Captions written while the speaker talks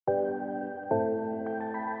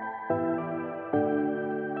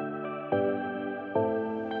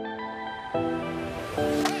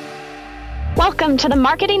Welcome to the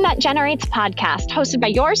Marketing That Generates podcast, hosted by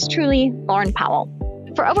yours truly, Lauren Powell.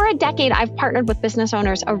 For over a decade, I've partnered with business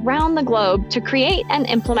owners around the globe to create and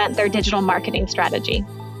implement their digital marketing strategy.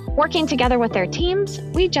 Working together with their teams,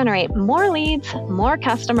 we generate more leads, more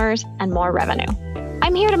customers, and more revenue.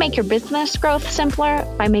 I'm here to make your business growth simpler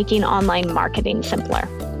by making online marketing simpler.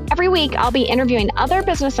 Every week, I'll be interviewing other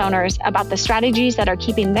business owners about the strategies that are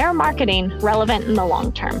keeping their marketing relevant in the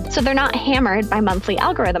long term, so they're not hammered by monthly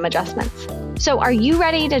algorithm adjustments. So are you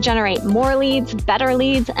ready to generate more leads, better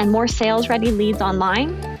leads, and more sales-ready leads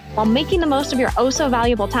online while making the most of your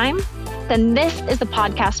oh-so-valuable time? Then this is the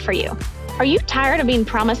podcast for you. Are you tired of being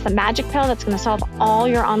promised the magic pill that's going to solve all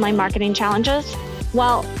your online marketing challenges?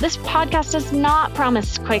 Well, this podcast does not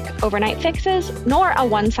promise quick overnight fixes, nor a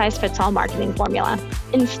one-size-fits-all marketing formula.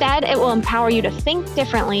 Instead, it will empower you to think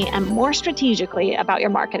differently and more strategically about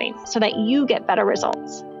your marketing so that you get better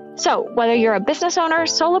results. So whether you're a business owner,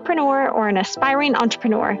 solopreneur, or an aspiring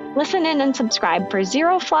entrepreneur, listen in and subscribe for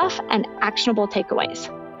zero fluff and actionable takeaways.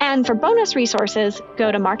 And for bonus resources,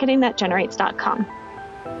 go to marketingthatgenerates.com.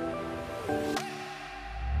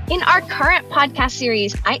 In our current podcast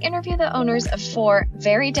series, I interview the owners of 4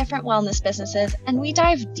 very different wellness businesses, and we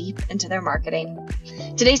dive deep into their marketing.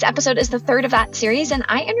 Today's episode is the 3rd of that series, and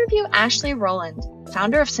I interview Ashley Rowland,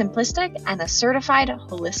 founder of Simplistic and a certified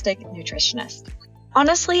holistic nutritionist.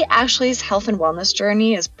 Honestly, Ashley's health and wellness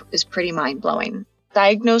journey is pretty mind-blowing.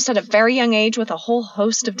 Diagnosed at a very young age with a whole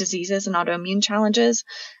host of diseases and autoimmune challenges,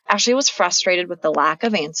 Ashley was frustrated with the lack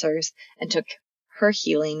of answers and took her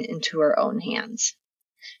healing into her own hands.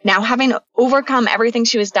 Now, having overcome everything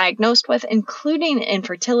she was diagnosed with, including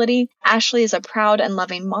infertility, Ashley is a proud and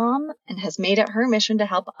loving mom and has made it her mission to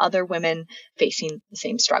help other women facing the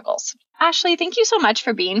same struggles. Ashley, thank you so much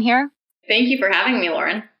for being here. Thank you for having me,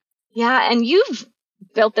 Lauren. Yeah, and you've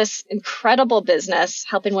built this incredible business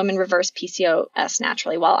helping women reverse PCOS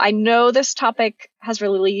naturally. Well, I know this topic has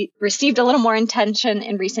really received a little more attention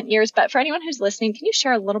in recent years, but for anyone who's listening, can you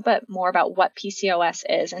share a little bit more about what PCOS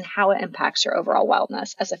is and how it impacts your overall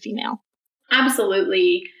wellness as a female?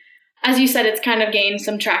 Absolutely. As you said, it's kind of gained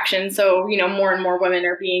some traction. So, more and more women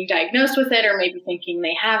are being diagnosed with it or maybe thinking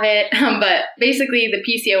they have it. But basically the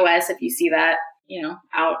PCOS, if you see that,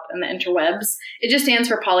 out on the interwebs, it just stands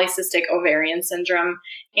for polycystic ovarian syndrome.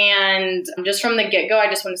 And just from the get-go, I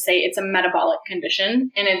just want to say it's a metabolic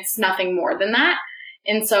condition and it's nothing more than that.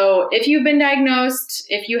 And so if you've been diagnosed,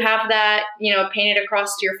 if you have that, painted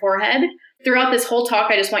across your forehead, throughout this whole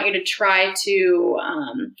talk, I just want you to try to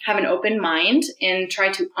have an open mind and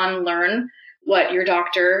try to unlearn what your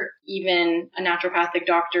doctor, even a naturopathic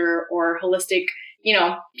doctor or holistic,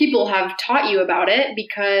 people have taught you about it,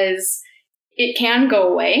 because it can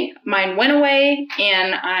go away. Mine went away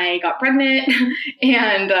and I got pregnant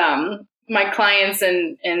and my clients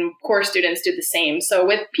and core students did the same. So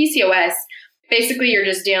with PCOS, basically you're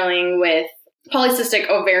just dealing with polycystic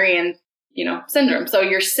ovarian syndrome. So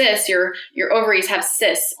your cysts, your ovaries have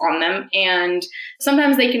cysts on them, and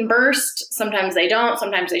sometimes they can burst, sometimes they don't,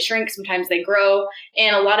 sometimes they shrink, sometimes they grow.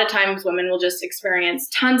 And a lot of times women will just experience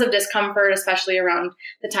tons of discomfort, especially around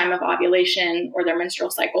the time of ovulation or their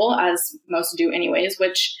menstrual cycle, as most do anyways,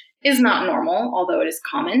 which is not normal, although it is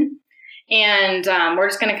common. And we're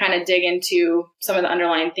just going to kind of dig into some of the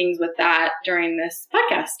underlying things with that during this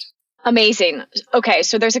podcast. Amazing. Okay,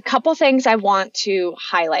 so there's a couple things I want to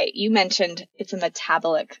highlight. You mentioned it's a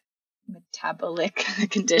metabolic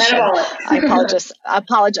condition. Metabolic. I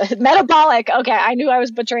apologize. Metabolic. Okay, I knew I was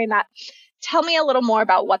butchering that. Tell me a little more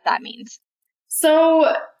about what that means.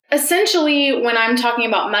 So essentially, when I'm talking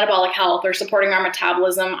about metabolic health or supporting our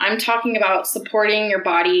metabolism, I'm talking about supporting your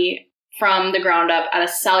body from the ground up at a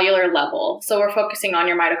cellular level. So we're focusing on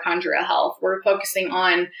your mitochondria health. We're focusing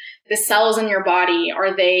on the cells in your body.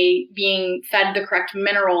 Are they being fed the correct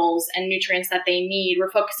minerals and nutrients that they need?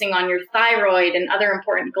 We're focusing on your thyroid and other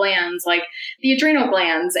important glands like the adrenal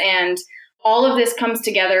glands. And all of this comes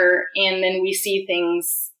together, and then we see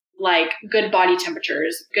things like good body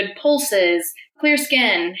temperatures, good pulses, clear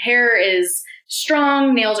skin, hair is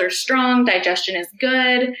strong, nails are strong, digestion is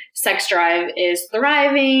good, sex drive is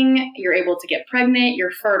thriving, you're able to get pregnant, you're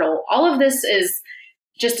fertile. All of this is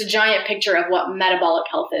just a giant picture of what metabolic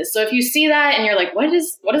health is. So if you see that and you're like, what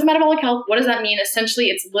is metabolic health? What does that mean? Essentially,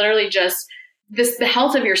 it's literally just the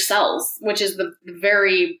health of your cells, which is the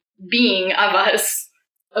very being of us.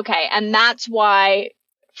 Okay, and that's why,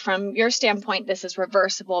 from your standpoint, this is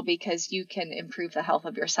reversible, because you can improve the health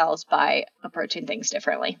of your cells by approaching things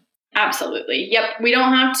differently. Absolutely. Yep. We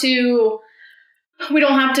don't have to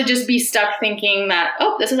just be stuck thinking that,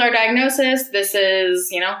 oh, this is our diagnosis. This is,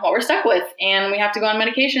 what we're stuck with. And we have to go on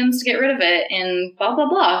medications to get rid of it and blah, blah,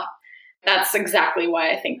 blah. that's exactly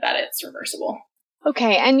why I think that it's reversible.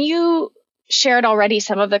 Okay. And you shared already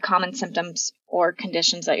some of the common symptoms or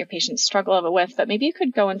conditions that your patients struggle with, but maybe you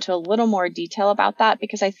could go into a little more detail about that,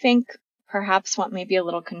 because I think perhaps what may be a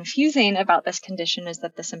little confusing about this condition is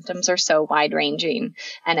that the symptoms are so wide ranging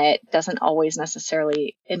and it doesn't always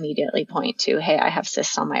necessarily immediately point to, hey, I have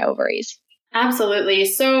cysts on my ovaries. Absolutely.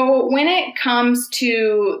 So when it comes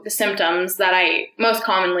to the symptoms that I most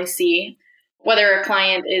commonly see, whether a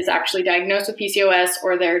client is actually diagnosed with PCOS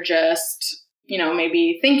or they're just,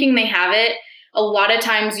 maybe thinking they have it, a lot of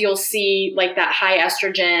times you'll see like that high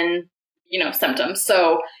estrogen, symptoms.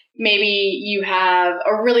 So maybe you have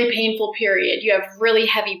a really painful period, you have really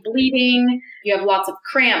heavy bleeding, you have lots of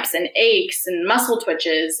cramps and aches and muscle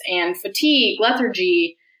twitches and fatigue,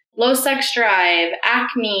 lethargy, low sex drive,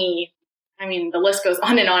 acne. I mean, the list goes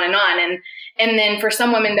on and on and on. And then for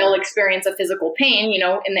some women, they'll experience a physical pain,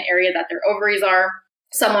 in the area that their ovaries are.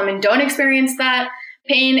 Some women don't experience that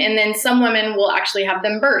pain. And then some women will actually have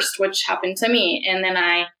them burst, which happened to me. And then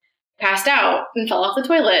I passed out and fell off the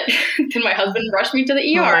toilet. Then my husband rushed me to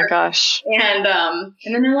the ER. Oh my gosh. And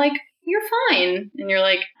then they're like, you're fine. And you're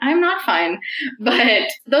like, I'm not fine.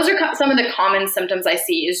 But those are some of the common symptoms I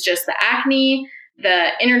see is just the acne, the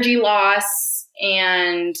energy loss,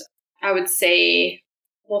 and I would say,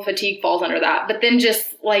 fatigue falls under that. But then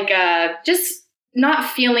just just not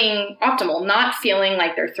feeling optimal, not feeling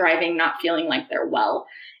like they're thriving, not feeling like they're well.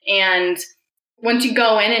 And once you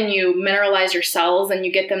go in and you mineralize your cells and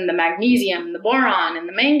you get them the magnesium and the boron and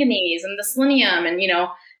the manganese and the selenium and,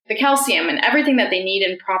 the calcium and everything that they need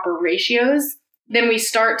in proper ratios, then we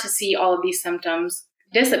start to see all of these symptoms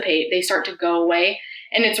dissipate. They start to go away.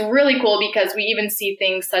 And it's really cool because we even see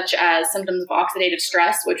things such as symptoms of oxidative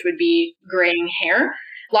stress, which would be graying hair.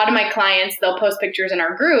 A lot of my clients, they'll post pictures in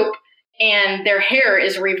our group and their hair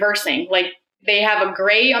is reversing. Like they have a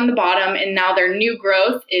gray on the bottom and now their new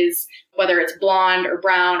growth is whether it's blonde or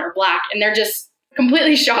brown or black. And they're just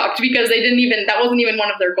completely shocked because that wasn't even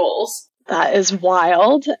one of their goals. That is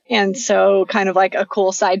wild. And so kind of like a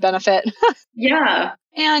cool side benefit. Yeah.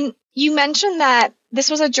 And you mentioned that this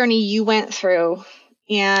was a journey you went through.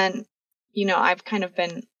 And, I've kind of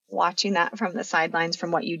been watching that from the sidelines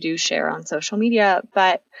from what you do share on social media.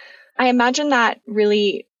 But I imagine that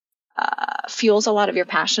really fuels a lot of your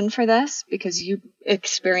passion for this because you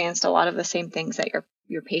experienced a lot of the same things that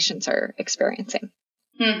your patients are experiencing.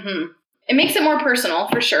 Mm-hmm. It makes it more personal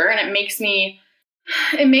for sure. And it makes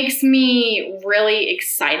me really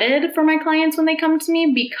excited for my clients when they come to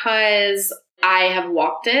me because I have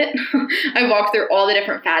walked it. I walked through all the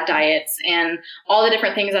different fad diets and all the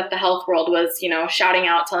different things that the health world was, shouting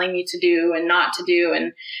out, telling me to do and not to do.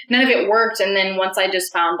 And none of it worked. And then once I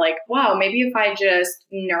just found like, wow, maybe if I just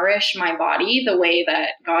nourish my body the way that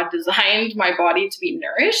God designed my body to be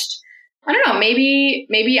nourished, I don't know,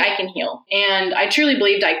 maybe I can heal. And I truly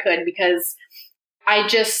believed I could because I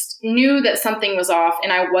just knew that something was off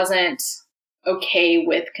and I wasn't okay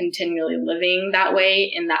with continually living that way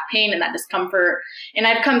in that pain and that discomfort. And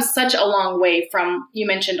I've come such a long way from, you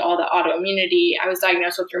mentioned all the autoimmunity. I was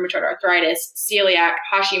diagnosed with rheumatoid arthritis, celiac,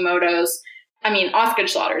 Hashimoto's,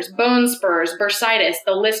 Osgood-Schlatter's, bone spurs, bursitis,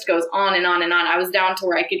 the list goes on and on and on. I was down to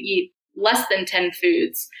where I could eat less than 10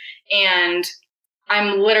 foods. And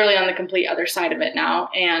I'm literally on the complete other side of it now.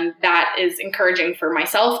 And that is encouraging for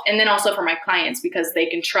myself and then also for my clients because they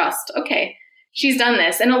can trust, okay, she's done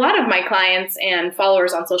this. And a lot of my clients and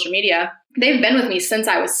followers on social media, they've been with me since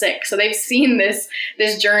I was sick. So they've seen this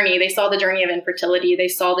journey. They saw the journey of infertility. They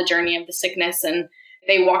saw the journey of the sickness and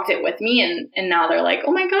they walked it with me. And now they're like,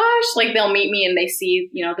 oh my gosh, like they'll meet me and they see,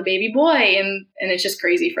 the baby boy and it's just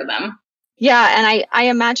crazy for them. Yeah. And I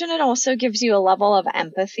imagine it also gives you a level of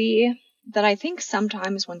empathy that I think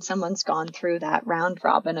sometimes when someone's gone through that round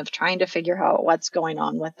robin of trying to figure out what's going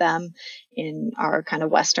on with them in our kind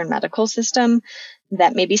of Western medical system,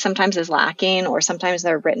 that maybe sometimes is lacking, or sometimes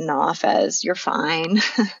they're written off as you're fine,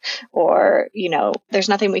 or, there's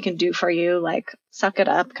nothing we can do for you, like suck it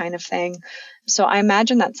up kind of thing. So I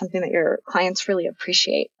imagine that's something that your clients really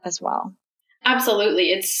appreciate as well.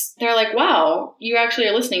 Absolutely. They're like, wow, you actually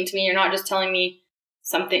are listening to me. You're not just telling me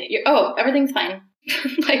something. Everything's fine.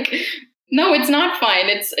 Like, no, it's not fine.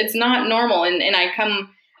 It's not normal. And I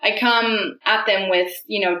come at them with,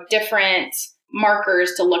 different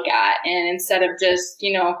markers to look at. And instead of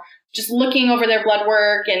just looking over their blood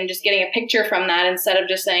work and just getting a picture from that, instead of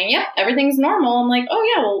just saying, yep, everything's normal. I'm like, oh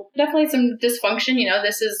yeah, well, definitely some dysfunction.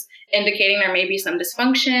 This is indicating there may be some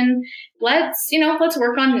dysfunction. Let's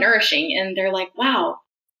work on nourishing. And they're like, wow,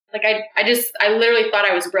 like I literally thought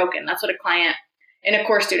I was broken. That's what a client and a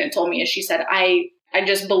core student told me. Is she said, I I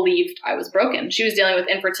just believed I was broken. She was dealing with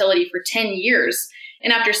infertility for 10 years.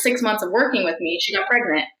 And after 6 months of working with me, she got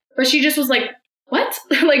pregnant. But she just was like, what?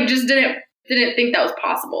 Like, just didn't think that was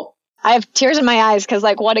possible. I have tears in my eyes because,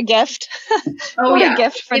 like, what a gift. Oh, what yeah. a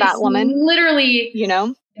gift for that woman. Literally, you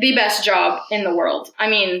know, the best job in the world. I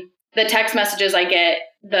mean, the text messages I get,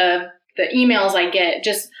 the emails I get,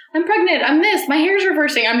 just, I'm pregnant, I'm this, my hair's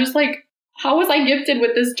reversing. I'm just like, how was I gifted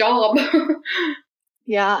with this job?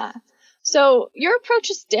 Yeah. So your approach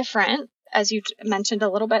is different, as you mentioned a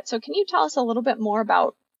little bit. So can you tell us a little bit more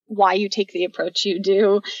about why you take the approach you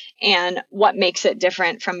do and what makes it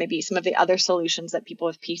different from maybe some of the other solutions that people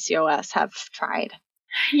with PCOS have tried?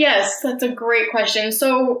 Yes, that's a great question.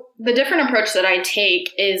 So the different approach that I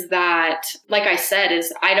take is that, like I said,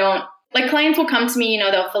 is I don't, like, clients will come to me,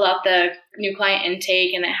 they'll fill out the new client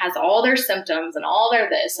intake and it has all their symptoms and all their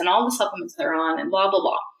this and all the supplements they're on and blah, blah,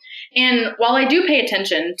 blah. And while I do pay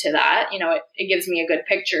attention to that, it gives me a good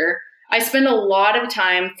picture, I spend a lot of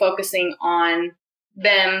time focusing on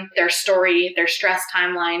them, their story, their stress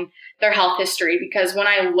timeline, their health history, because when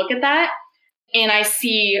I look at that and I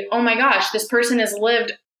see, oh my gosh, this person has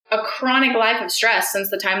lived a chronic life of stress since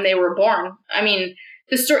the time they were born. I mean,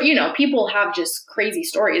 the story, people have just crazy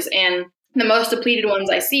stories, and the most depleted ones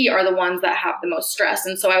I see are the ones that have the most stress.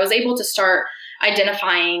 And so I was able to start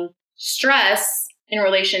identifying stress in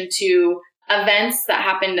relation to events that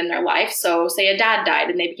happened in their life. So say a dad died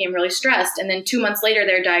and they became really stressed. And then 2 months later,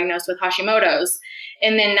 they're diagnosed with Hashimoto's.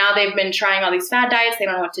 And then now they've been trying all these fad diets. They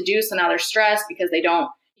don't know what to do. So now they're stressed because they don't,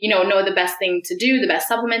 know the best thing to do, the best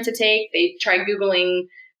supplement to take. They try Googling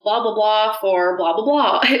blah, blah, blah for blah, blah,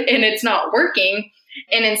 blah, and it's not working.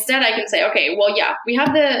 And instead I can say, okay, well, yeah, we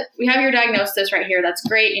have your diagnosis right here. That's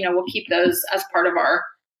great. We'll keep those as part of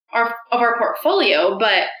our portfolio,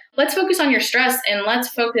 but let's focus on your stress and let's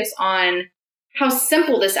focus on how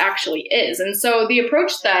simple this actually is. And so the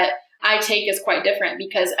approach that I take is quite different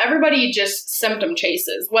because everybody just symptom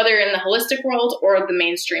chases, whether in the holistic world or the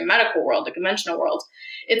mainstream medical world, the conventional world.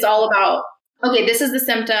 It's all about, okay, this is the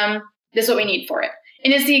symptom. This is what we need for it.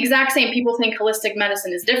 And it's the exact same. People think holistic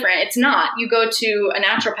medicine is different. It's not. You go to a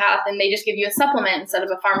naturopath and they just give you a supplement instead of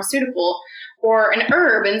a pharmaceutical, or an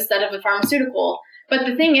herb instead of a pharmaceutical. But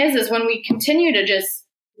the thing is when we continue to just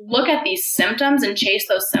look at these symptoms and chase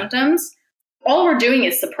those symptoms, all we're doing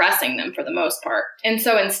is suppressing them for the most part. And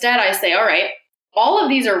so instead I say, all right, all of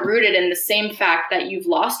these are rooted in the same fact that you've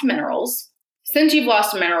lost minerals. Since you've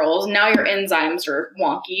lost minerals, now your enzymes are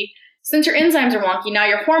wonky. Since your enzymes are wonky, now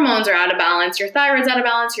your hormones are out of balance, your thyroid's out of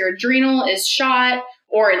balance, your adrenal is shot,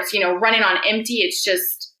 or it's, running on empty. It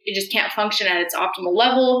just can't function at its optimal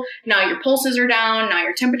level. Now your pulses are down, now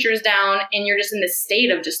your temperature is down, and you're just in this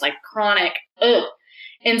state of just like chronic, ugh.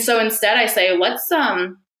 And so instead I say,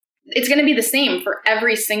 it's going to be the same for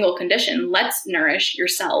every single condition. Let's nourish your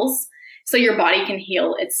cells so your body can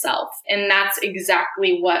heal itself. And that's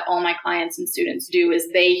exactly what all my clients and students do, is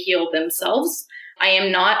they heal themselves. I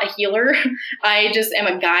am not a healer. I just am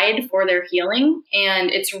a guide for their healing.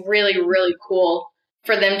 And it's really, really cool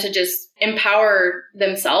for them to just empower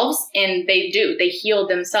themselves. And they heal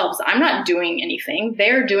themselves. I'm not doing anything.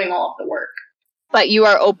 They're doing all of the work. But you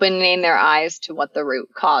are opening their eyes to what the root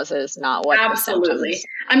cause is, not what Absolutely. the symptoms.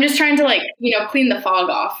 I'm just trying to clean the fog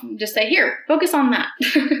off. Just say, here, focus on that.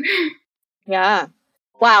 Yeah.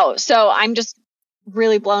 Wow. So I'm just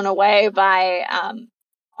really blown away by,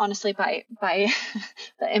 honestly, by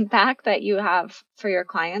the impact that you have for your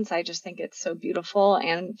clients. I just think it's so beautiful.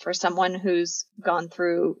 And for someone who's gone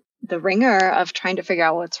through the ringer of trying to figure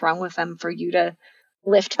out what's wrong with them, for you to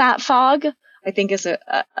lift that fog, I think is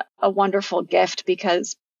a wonderful gift,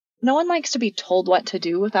 because no one likes to be told what to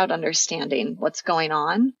do without understanding what's going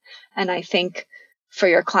on. And I think for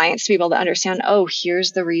your clients to be able to understand, oh,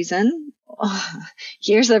 here's the reason.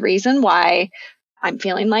 Here's the reason why I'm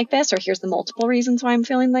feeling like this, or here's the multiple reasons why I'm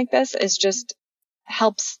feeling like this, is just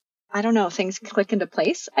helps, I don't know, things click into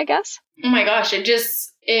place, I guess. Oh my gosh,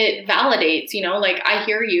 it validates, I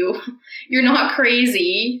hear you. You're not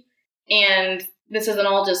crazy. And this isn't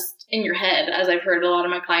all just in your head. As I've heard, a lot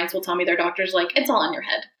of my clients will tell me their doctor's like, it's all in your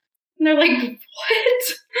head. And they're like,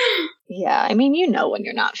 what? Yeah, I mean, when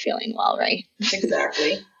you're not feeling well, right?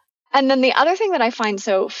 Exactly. And then the other thing that I find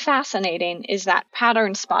so fascinating is that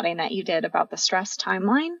pattern spotting that you did about the stress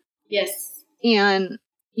timeline. Yes. And,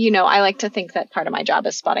 I like to think that part of my job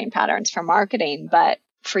is spotting patterns for marketing, but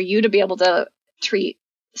for you to be able to treat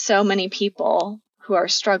so many people who are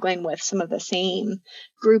struggling with some of the same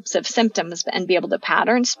groups of symptoms and be able to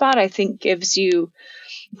pattern spot, I think gives you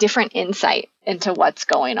different insight into what's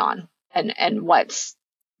going on and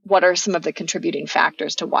what are some of the contributing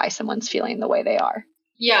factors to why someone's feeling the way they are.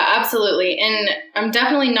 Yeah, absolutely. And I'm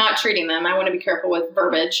definitely not treating them. I want to be careful with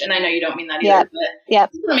verbiage. And I know you don't mean that either, but I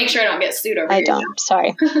just want to make sure I don't get sued over I here. don't.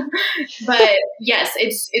 Sorry. But yes,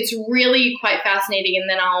 it's really quite fascinating. And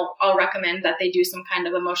then I'll recommend that they do some kind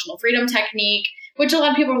of emotional freedom technique, which a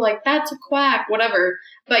lot of people are like, that's a quack, whatever.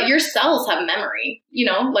 But your cells have memory,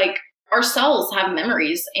 like our cells have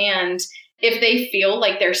memories. And if they feel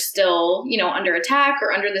like they're still, under attack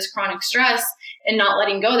or under this chronic stress and not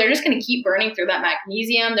letting go, they're just going to keep burning through that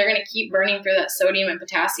magnesium. They're going to keep burning through that sodium and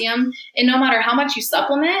potassium. And no matter how much you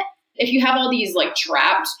supplement, if you have all these like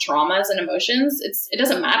trapped traumas and emotions, it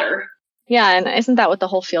doesn't matter. Yeah. And isn't that what the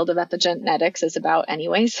whole field of epigenetics is about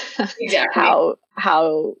anyways? Exactly.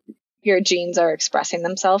 How your genes are expressing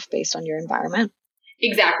themselves based on your environment.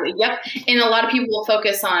 Exactly. Yep. And a lot of people will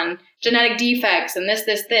focus on genetic defects and this.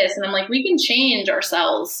 And I'm like, we can change our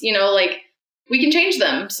cells, we can change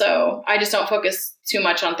them. So I just don't focus too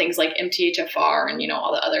much on things like MTHFR and,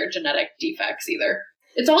 all the other genetic defects either.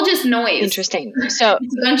 It's all just noise. Interesting. So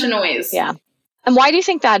it's a bunch of noise. Yeah. And why do you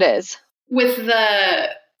think that is? With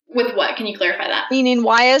what? Can you clarify that? Meaning,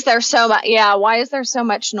 why is there so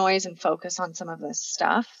much noise and focus on some of this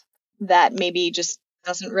stuff that maybe just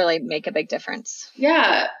doesn't really make a big difference?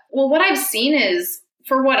 Yeah. Well, what I've seen is,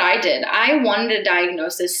 for what I did, I wanted a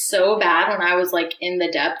diagnosis so bad when I was like in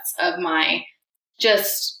the depths of my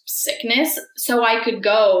just sickness. So I could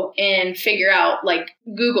go and figure out, like,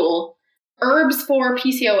 Google herbs for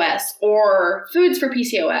PCOS or foods for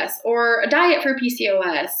PCOS or a diet for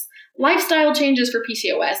PCOS, lifestyle changes for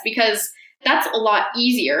PCOS, because that's a lot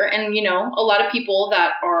easier. And, a lot of people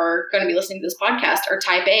that are going to be listening to this podcast are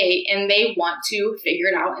type A and they want to figure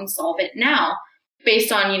it out and solve it now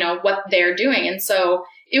based on, what they're doing. And so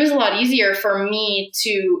it was a lot easier for me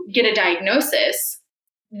to get a diagnosis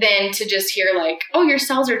than to just hear like, oh, your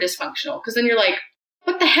cells are dysfunctional. Because then you're like,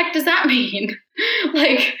 what the heck does that mean?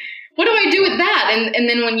 Like, what do I do with that? And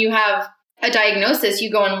then when you have a diagnosis, you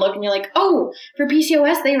go and look and you're like, oh, for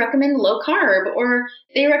PCOS, they recommend low carb, or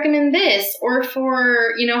they recommend this, or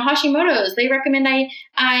for, Hashimoto's, they recommend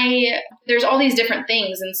there's all these different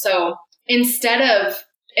things. And so instead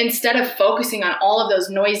of focusing on all of those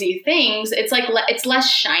noisy things, it's like, it's less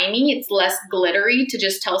shiny, it's less glittery to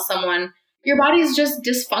just tell someone your body's just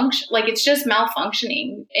dysfunction, like it's just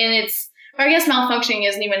malfunctioning. And or I guess malfunctioning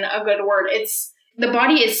isn't even a good word. The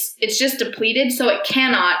body it's just depleted, so it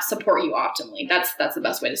cannot support you optimally. That's the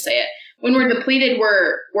best way to say it. When we're depleted,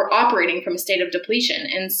 we're operating from a state of depletion.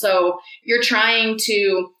 And so you're trying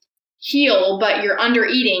to heal, but you're under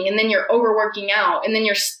eating, and then you're overworking out, and then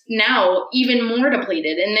you're now even more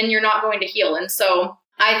depleted, and then you're not going to heal. And so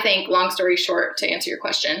I think, long story short, to answer your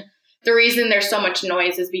question, the reason there's so much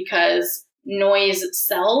noise is because noise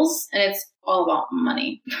sells, and it's all about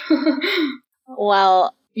money.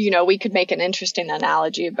 Well, we could make an interesting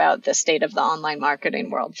analogy about the state of the online marketing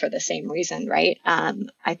world for the same reason, right?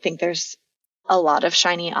 I think there's a lot of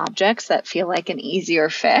shiny objects that feel like an easier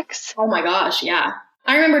fix. Oh my gosh, yeah.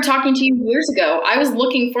 I remember talking to you years ago. I was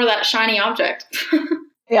looking for that shiny object.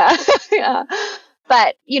 Yeah. Yeah.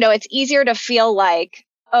 But, it's easier to feel like,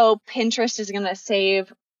 oh, Pinterest is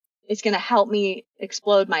going to help me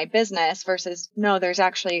explode my business versus, no, there's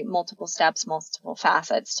actually multiple steps, multiple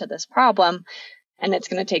facets to this problem. And it's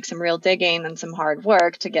going to take some real digging and some hard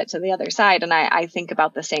work to get to the other side. And I think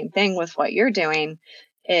about the same thing with what you're doing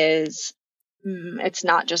is it's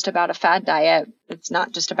not just about a fad diet. It's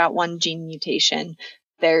not just about one gene mutation.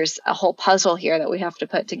 There's a whole puzzle here that we have to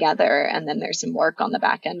put together. And then there's some work on the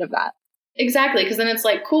back end of that. Exactly. Because then it's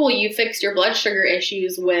like, cool, you fixed your blood sugar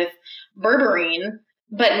issues with berberine.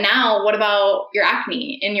 But now what about your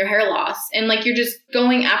acne and your hair loss? And like, you're just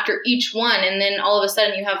going after each one. And then all of a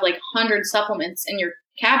sudden you have like 100 supplements in your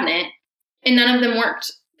cabinet and none of them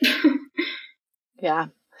worked. Yeah.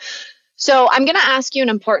 So I'm going to ask you an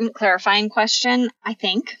important clarifying question, I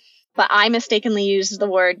think, but I mistakenly used the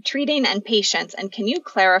word treating and patients. And can you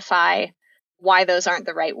clarify why those aren't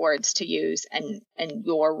the right words to use and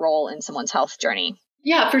your role in someone's health journey?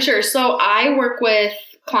 Yeah, for sure. So I work with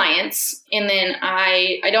clients, and then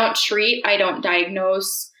I don't treat, I don't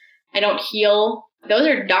diagnose, I don't heal. Those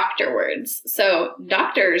are doctor words. So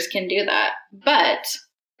doctors can do that, but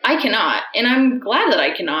I cannot. And I'm glad that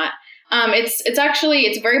I cannot.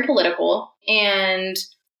 It's very political, and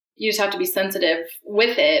you just have to be sensitive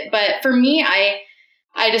with it. But for me,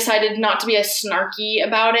 I decided not to be as snarky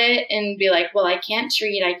about it and be like, well, I can't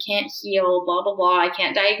treat, I can't heal, blah, blah, blah, I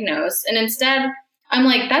can't diagnose. And instead, I'm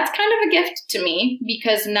like, that's kind of a gift to me,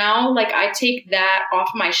 because now, like, I take that off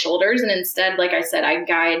my shoulders, and instead, like I said, I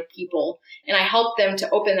guide people and I help them to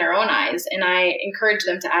open their own eyes, and I encourage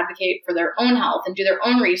them to advocate for their own health and do their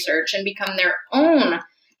own research and become their own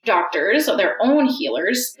doctors, so their own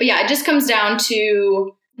healers. But yeah, it just comes down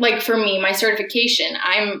to, like, for me, my certification.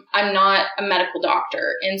 I'm not a medical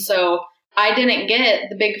doctor. And so I didn't get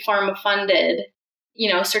the big pharma funded,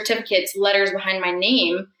 certificates, letters behind my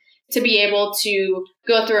name to be able to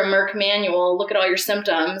go through a Merck manual, look at all your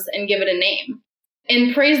symptoms and give it a name.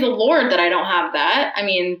 And praise the Lord that I don't have that. I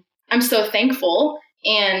mean, I'm so thankful.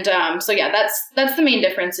 And so yeah, that's the main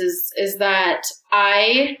difference is that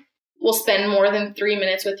I will spend more than 3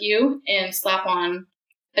 minutes with you and slap on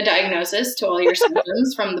a diagnosis to all your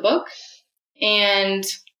symptoms from the book. And,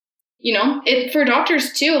 it for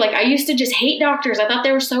doctors too. Like, I used to just hate doctors. I thought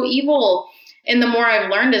they were so evil. And the more I've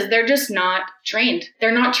learned is they're just not trained.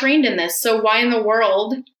 They're not trained in this. So why in the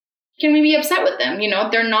world can we be upset with them?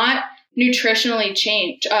 They're not nutritionally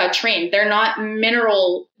trained. They're not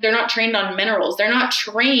trained on minerals. They're not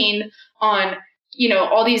trained on,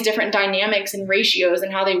 all these different dynamics and ratios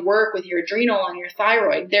and how they work with your adrenal and your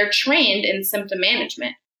thyroid. They're trained in symptom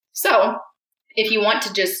management. So if you want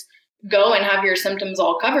to just go and have your symptoms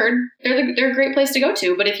all covered, they're a great place to go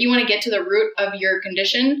to. But if you want to get to the root of your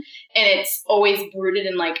condition and it's always rooted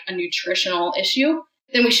in like a nutritional issue,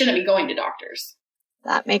 then we shouldn't be going to doctors.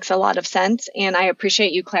 That makes a lot of sense. And I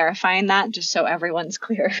appreciate you clarifying that, just so everyone's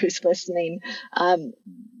clear who's listening,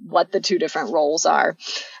 what the two different roles are.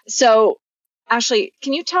 So Ashley,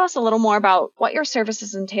 can you tell us a little more about what your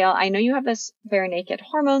services entail? I know you have this Bare Naked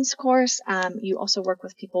Hormones course. You also work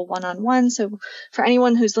with people one-on-one. So for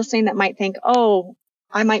anyone who's listening that might think, oh,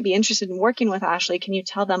 I might be interested in working with Ashley, can you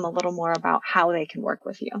tell them a little more about how they can work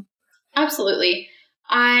with you? Absolutely.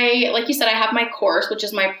 Like you said, I have my course, which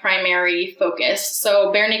is my primary focus.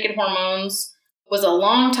 So Bare Naked Hormones was a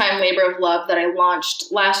long time labor of love that I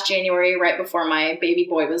launched last January, right before my baby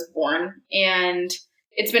boy was born. And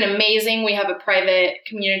it's been amazing. We have a private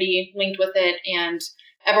community linked with it, and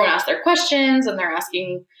everyone asks their questions, and they're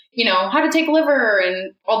asking, how to take liver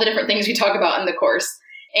and all the different things we talk about in the course.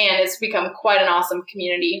 And it's become quite an awesome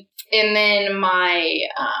community. And then my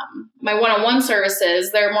one-on-one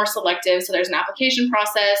services, they're more selective. So there's an application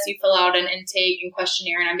process. You fill out an intake and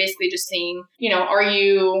questionnaire, and I'm basically just saying, are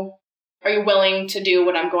you willing to do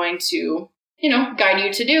what I'm going to, guide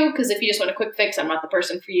you to do? Because if you just want a quick fix, I'm not the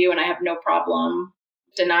person for you, and I have no problem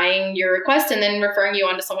denying your request and then referring you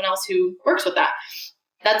on to someone else who works with that.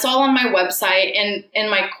 That's all on my website. And in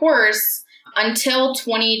my course, until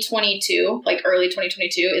 2022, like early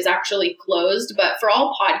 2022, is actually closed. But for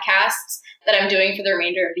all podcasts that I'm doing for the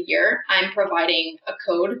remainder of the year, I'm providing a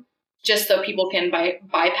code just so people can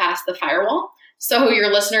bypass the firewall. So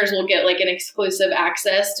your listeners will get like an exclusive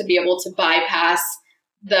access to be able to bypass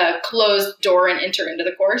the closed door and enter into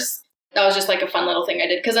the course. That was just like a fun little thing I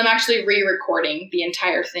did, because I'm actually re-recording the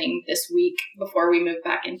entire thing this week before we move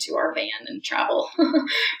back into our van and travel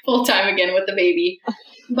full time again with the baby.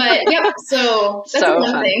 But yep, so that's so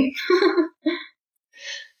one thing.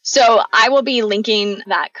 So I will be linking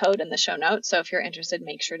that code in the show notes. So if you're interested,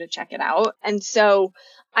 make sure to check it out. And so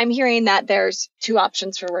I'm hearing that there's two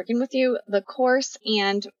options for working with you, the course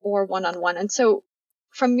or one-on-one. And so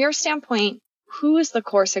from your standpoint, who is the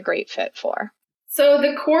course a great fit for? So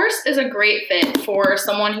the course is a great fit for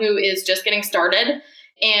someone who is just getting started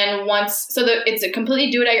and it's a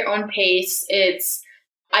completely do it at your own pace.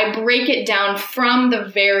 I break it down from the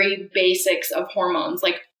very basics of hormones,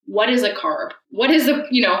 like what is a carb? What is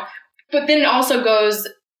but then it also goes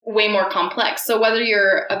way more complex. So whether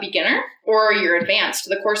you're a beginner or you're advanced,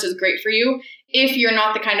 the course is great for you if you're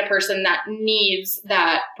not the kind of person that needs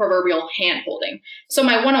that proverbial hand holding. So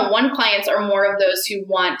my one-on-one clients are more of those who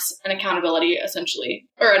want an accountability, essentially,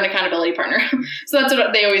 or an accountability partner. So that's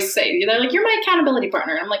what they always say. They're like, you're my accountability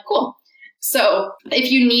partner. And I'm like, cool. So if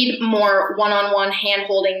you need more one-on-one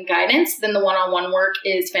hand-holding guidance, then the one-on-one work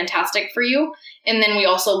is fantastic for you. And then we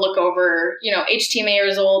also look over, HTMA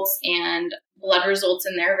results and blood results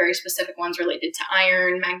in there, very specific ones related to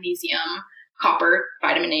iron, magnesium, copper,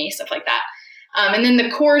 vitamin A, stuff like that. And then the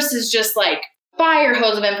course is just like fire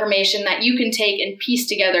hose of information that you can take and piece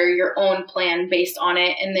together your own plan based on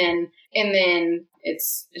it. And then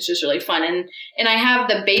it's just really fun. And I have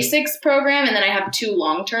the basics program, and then I have 2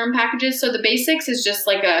 long-term packages. So the basics is just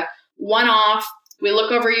like a one-off. We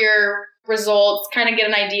look over your results, kind of get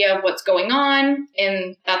an idea of what's going on,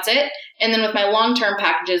 and that's it. And then with my long-term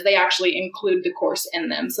packages, they actually include the course in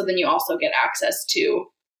them. So then you also get access to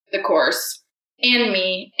the course and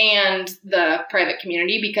me and the private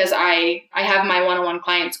community, because I have my one-on-one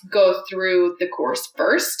clients go through the course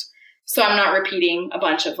first. So I'm not repeating a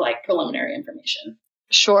bunch of like preliminary information.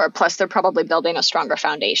 Sure. Plus, they're probably building a stronger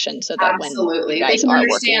foundation so that Absolutely. when you guys are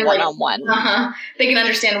working one-on-one. They can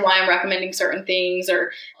understand why I'm recommending certain things,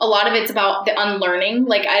 or a lot of it's about the unlearning.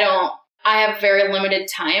 Like I have very limited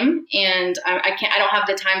time, and I don't have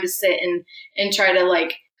the time to sit and try to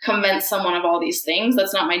like convince someone of all these things.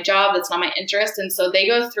 That's not my job. That's not my interest. And so they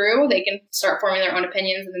go through, they can start forming their own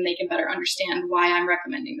opinions, and then they can better understand why I'm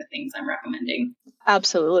recommending the things I'm recommending.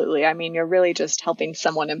 Absolutely. I mean, you're really just helping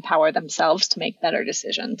someone empower themselves to make better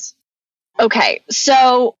decisions. Okay.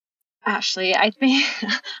 So Ashley, I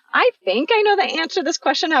think I know the answer to this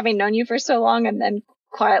question, having known you for so long and then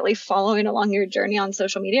quietly following along your journey on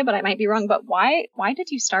social media, but I might be wrong. But why did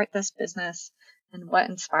you start this business, and what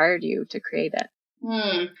inspired you to create it?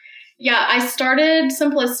 Yeah, I started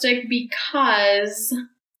Simplistic because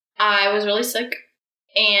I was really sick.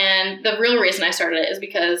 And the real reason I started it is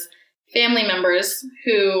because family members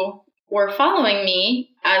who were following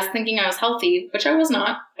me as thinking I was healthy, which I was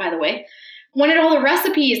not, by the way, wanted all the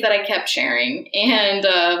recipes that I kept sharing.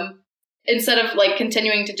 And instead of like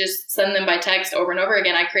continuing to just send them by text over and over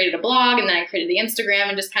again, I created a blog, and then I created the Instagram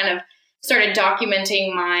and just kind of started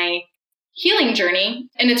documenting my healing journey.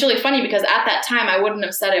 And it's really funny because at that time, I wouldn't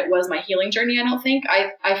have said it was my healing journey, I don't think.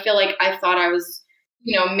 I feel like I thought I was,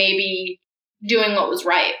 maybe doing what was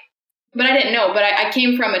right. But I didn't know. But I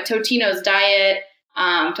came from a Totino's diet,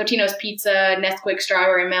 Totino's pizza, Nesquik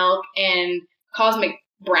strawberry milk, and Cosmic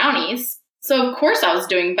brownies. So of course I was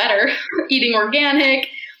doing better, eating organic,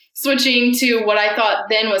 switching to what I thought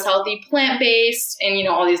then was healthy, plant-based, and,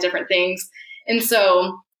 all these different things. And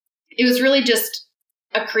so it was really just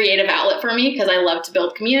a creative outlet for me because I love to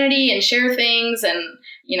build community and share things. And,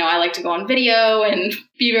 I like to go on video and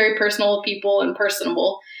be very personal with people and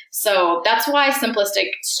personable. So that's why Simplistic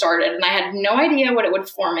started. And I had no idea what it would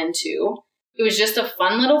form into. It was just a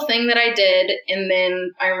fun little thing that I did. And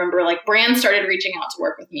then I remember like brands started reaching out to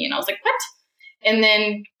work with me, and I was like, what? And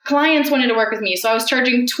then clients wanted to work with me. So I was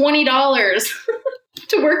charging $20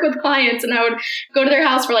 to work with clients, and I would go to their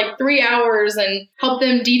house for like 3 hours and help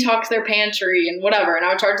them detox their pantry and whatever. And I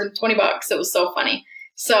would charge them $20. It was so funny.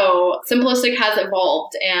 So Simplistic has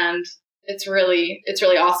evolved, and it's really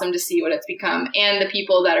awesome to see what it's become. And the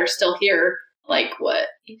people that are still here, like what,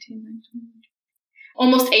 18, 19,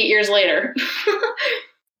 almost 8 years later.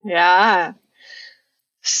 Yeah.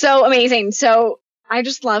 So amazing. So I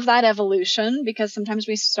just love that evolution, because sometimes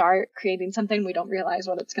we start creating something, we don't realize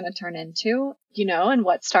what it's going to turn into, and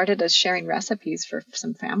what started as sharing recipes for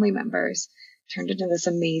some family members turned into this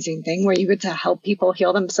amazing thing where you get to help people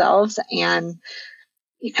heal themselves and,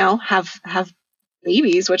 have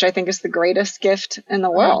babies, which I think is the greatest gift in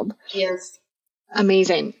the world. Yes.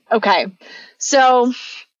 Amazing. Okay. So,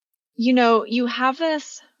 you have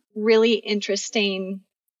this really interesting,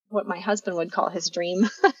 what my husband would call his dream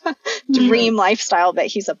lifestyle, but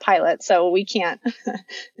he's a pilot, so we can't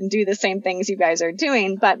do the same things you guys are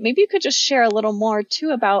doing. But maybe you could just share a little more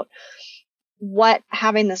too about what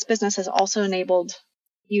having this business has also enabled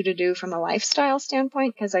you to do from a lifestyle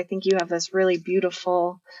standpoint, because I think you have this really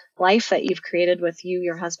beautiful life that you've created with you,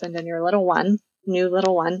 your husband, and your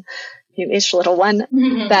newish little one,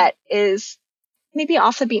 that is maybe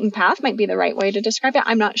off the beaten path might be the right way to describe it.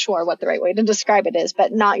 I'm not sure what the right way to describe it is,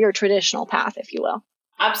 but not your traditional path, if you will.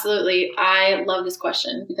 Absolutely. I love this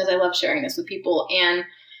question because I love sharing this with people, and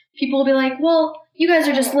people will be like, well, you guys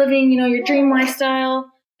are just living, your dream lifestyle,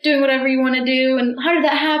 doing whatever you want to do. And how did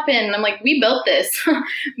that happen? And I'm like, we built this.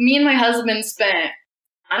 Me and my husband spent,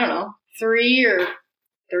 3 years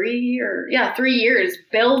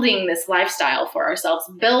building this lifestyle for ourselves,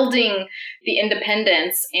 building the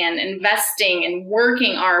independence and investing and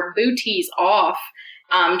working our booties off,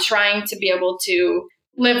 trying to be able to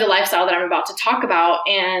live the lifestyle that I'm about to talk about.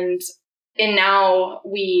 And now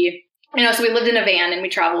we lived in a van and we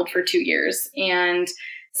traveled for 2 years, and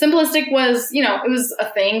Simplistic was, it was a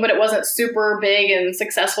thing, but it wasn't super big and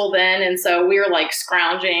successful then. And so we were like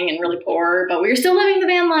scrounging and really poor, but we were still living the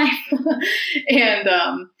van life.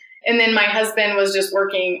 And then my husband was just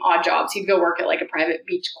working odd jobs. He'd go work at like a private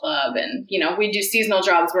beach club, and, we'd do seasonal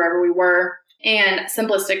jobs wherever we were. And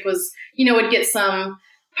Simplistic was, would get some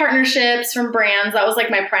partnerships from brands. That was like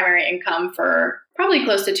my primary income for probably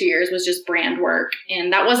close to 2 years, was just brand work.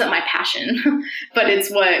 And that wasn't my passion, but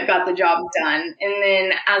it's what got the job done. And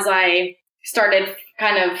then as I started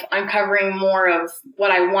kind of uncovering more of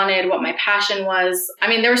what I wanted, what my passion was,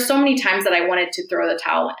 there were so many times that I wanted to throw the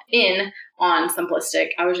towel in on Simplistic.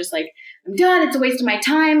 I was just like, I'm done. It's a waste of my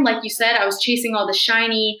time. Like you said, I was chasing all the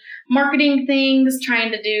shiny marketing things,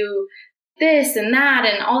 trying to do this and that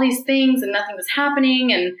and all these things, and nothing was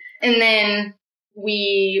happening. And then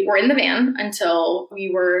we were in the van until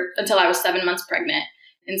I was 7 months pregnant.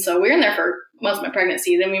 And so we were in there for most of my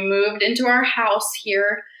pregnancy. Then we moved into our house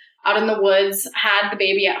here out in the woods, had the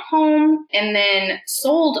baby at home, and then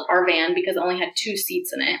sold our van because it only had 2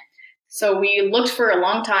 seats in it. So we looked for a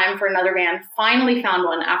long time for another van, finally found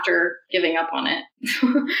one after giving up on it.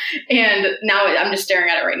 And now I'm just staring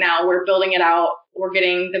at it right now. We're building it out. We're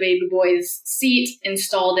getting the baby boy's seat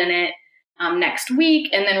installed in it next week.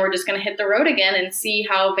 And then we're just going to hit the road again and see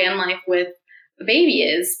how van life with the baby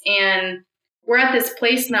is. And we're at this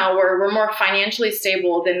place now where we're more financially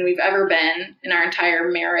stable than we've ever been in our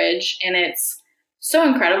entire marriage. And it's so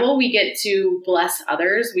incredible. We get to bless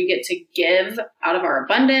others. We get to give out of our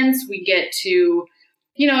abundance. We get to,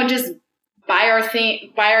 just buy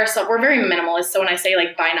ourselves. We're very minimalist. So when I say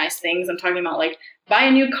like buy nice things, I'm talking about like buy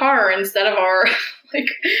a new car instead of our like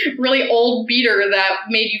really old beater that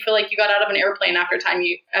made you feel like you got out of an airplane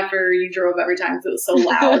after you drove every time because it was so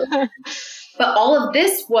loud. But all of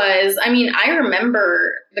this was, I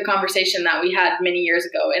remember the conversation that we had many years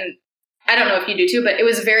ago, and I don't know if you do too, but it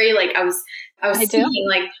was very like, I was thinking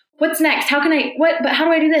like, what's next? How do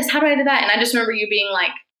I do this? How do I do that? And I just remember you being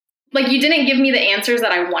like you didn't give me the answers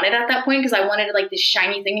that I wanted at that point because I wanted like this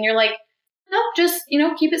shiny thing. And you're like, nope, just,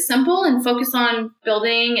 keep it simple and focus on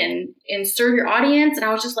building and serve your audience. And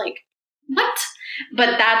I was just like, what?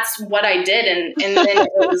 But that's what I did. And then it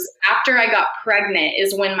was after I got pregnant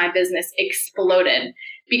is when my business exploded,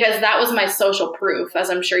 because that was my social proof, as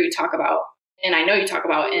I'm sure you talk about. And I know you talk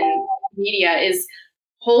about in media is,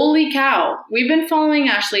 holy cow, we've been following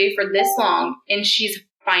Ashley for this long and she's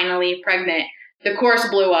finally pregnant. The course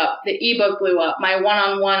blew up. The ebook blew up. My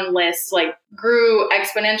one-on-one list like grew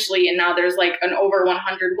exponentially. And now there's like an over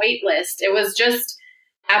 100 wait list. It was just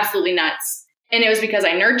absolutely nuts. And it was because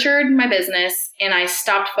I nurtured my business and I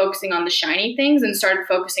stopped focusing on the shiny things and started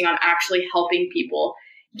focusing on actually helping people,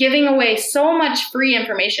 giving away so much free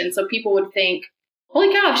information. So people would think,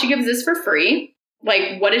 holy cow, if she gives this for free,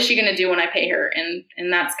 like, what is she going to do when I pay her?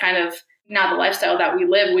 And that's kind of now the lifestyle that we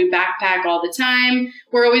live. We backpack all the time.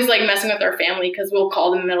 We're always like messing with our family because we'll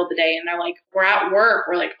call them in the middle of the day and they're like, we're at work.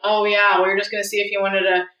 We're like, oh yeah, we're just going to see if you wanted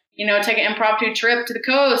to, take an impromptu trip to the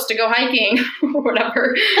coast to go hiking or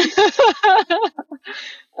whatever.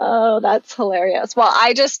 Oh, that's hilarious. Well,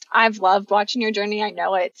 I've loved watching your journey. I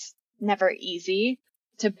know it's never easy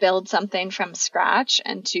to build something from scratch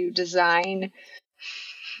and to design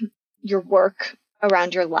your work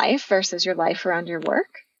around your life versus your life around your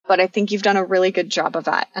work. But I think you've done a really good job of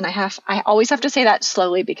that. And I always have to say that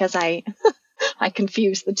slowly because I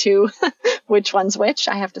confuse the two, which one's which.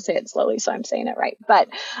 I have to say it slowly, so I'm saying it right. But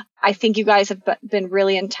I think you guys have been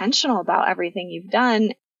really intentional about everything you've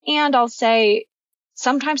done. And I'll say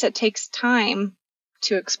sometimes it takes time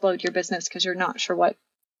to explode your business because you're not sure what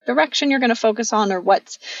direction you're going to focus on or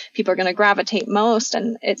what people are going to gravitate most.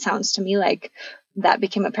 And it sounds to me like that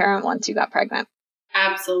became apparent once you got pregnant.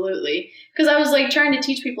 Absolutely. Because I was like trying to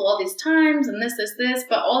teach people all these times and this,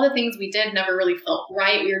 but all the things we did never really felt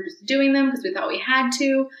right. We were just doing them because we thought we had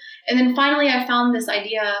to. And then finally I found this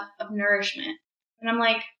idea of nourishment. And I'm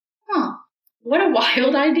like, what a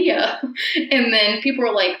wild idea. And then people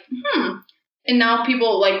were like, And now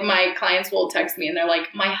people, like my clients will text me and they're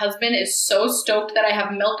like, my husband is so stoked that I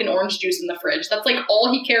have milk and orange juice in the fridge. That's like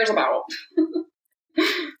all he cares about.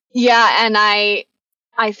 Yeah. And I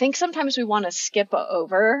think sometimes we want to skip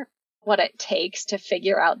over what it takes to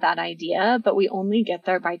figure out that idea, but we only get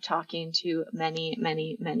there by talking to many,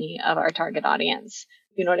 many, many of our target audience.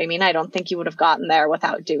 You know what I mean? I don't think you would have gotten there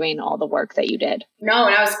without doing all the work that you did. No,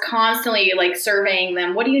 and I was constantly like surveying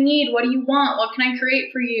them. What do you need? What do you want? What can I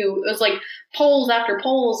create for you? It was like polls after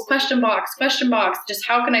polls, question box, just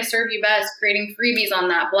how can I serve you best? Creating freebies on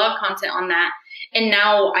that, blog content on that. And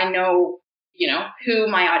now I know, who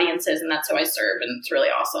my audience is, and that's who I serve. And it's really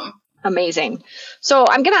awesome. Amazing. So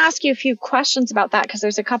I'm going to ask you a few questions about that because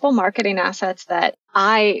there's a couple marketing assets that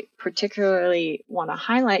I particularly want to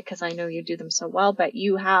highlight because I know you do them so well. But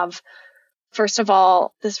you have, first of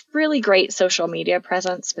all, this really great social media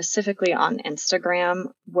presence, specifically on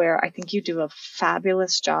Instagram, where I think you do a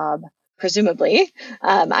fabulous job, presumably.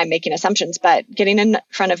 I'm making assumptions, but getting in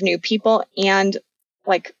front of new people and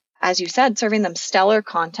like, as you said, serving them stellar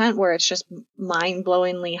content where it's just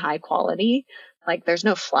mind-blowingly high quality. Like there's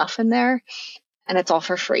no fluff in there and it's all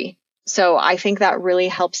for free. So I think that really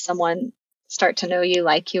helps someone start to know you,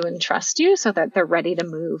 like you, and trust you so that they're ready to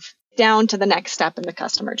move down to the next step in the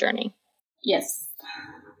customer journey. Yes.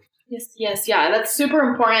 Yeah, that's super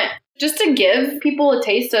important. Just to give people a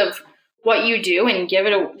taste of what you do and give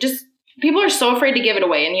it people are so afraid to give it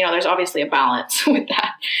away. And, there's obviously a balance with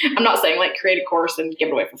that. I'm not saying like create a course and give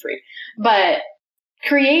it away for free, but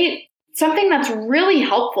create something that's really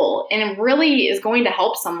helpful and really is going to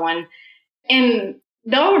help someone, and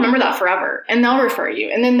they'll remember that forever, and they'll refer you,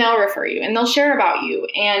 and then they'll refer you, and they'll share about you,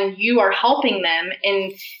 and you are helping them,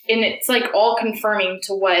 and it's like all confirming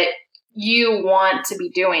to what you want to be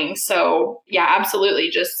doing. So yeah, absolutely,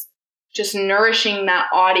 just nourishing that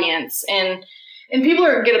audience. And people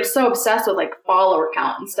get so obsessed with like follower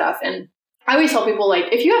count and stuff. And I always tell people,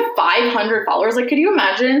 like, if you have 500 followers, like, could you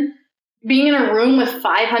imagine being in a room with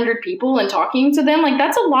 500 people and talking to them? Like,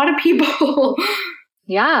 that's a lot of people.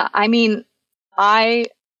 Yeah. I mean, I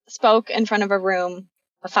spoke in front of a room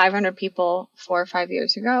of 500 people 4 or 5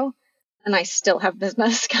 years ago, and I still have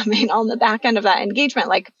business coming on the back end of that engagement.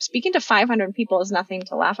 Like, speaking to 500 people is nothing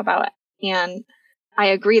to laugh about. And I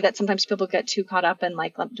agree that sometimes people get too caught up in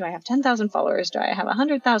like, do I have 10,000 followers? Do I have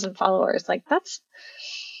 100,000 followers? Like,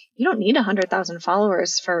 you don't need 100,000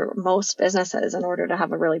 followers for most businesses in order to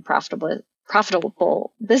have a really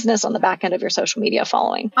profitable business on the back end of your social media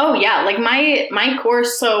following. Oh yeah. Like my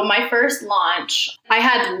course. So my first launch, I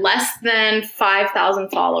had less than 5,000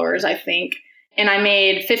 followers, I think. And I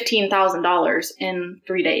made $15,000 in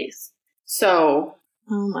 3 days. So,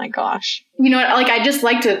 oh my gosh. You know, like, I just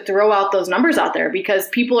like to throw out those numbers out there because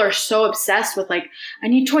people are so obsessed with like, I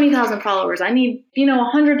need 20,000 followers. I need,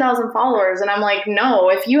 100,000 followers. And I'm like, no,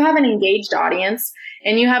 if you have an engaged audience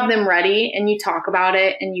and you have them ready and you talk about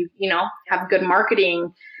it and you have good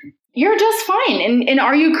marketing, you're just fine. And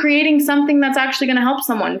are you creating something that's actually going to help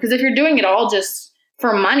someone? Because if you're doing it all just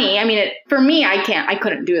for money, I mean, for me, I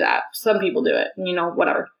couldn't do that. Some people do it,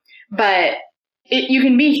 whatever. But you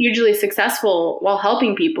can be hugely successful while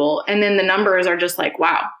helping people. And then the numbers are just like,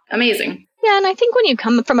 wow, amazing. Yeah. And I think when you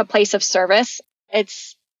come from a place of service,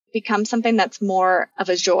 it's become something that's more of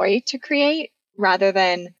a joy to create rather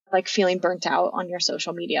than like feeling burnt out on your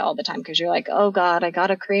social media all the time. Because you're like, oh God, I got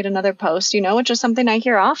to create another post, which is something I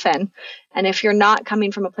hear often. And if you're not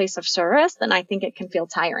coming from a place of service, then I think it can feel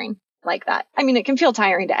tiring like that. I mean, it can feel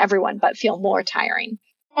tiring to everyone, but feel more tiring.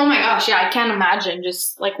 Oh my gosh, yeah, I can't imagine.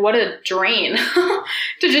 Just like, what a drain to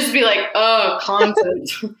just be like, oh, content.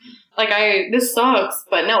 Like, this sucks.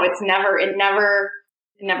 But no, it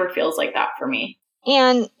never feels like that for me.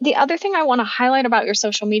 And the other thing I want to highlight about your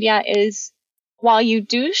social media is while you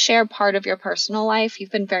do share part of your personal life, you've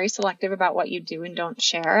been very selective about what you do and don't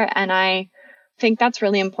share. And I think that's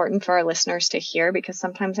really important for our listeners to hear, because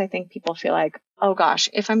sometimes I think people feel like, oh gosh,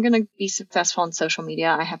 if I'm going to be successful on social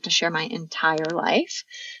media, I have to share my entire life.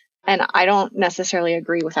 And I don't necessarily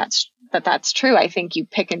agree with that's true. I think you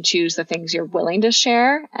pick and choose the things you're willing to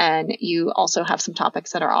share, and you also have some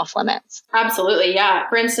topics that are off limits. Absolutely. Yeah.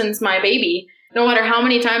 For instance, my baby, no matter how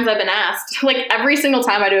many times I've been asked, like every single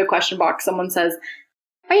time I do a question box, someone says,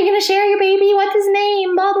 are you going to share your baby? What's his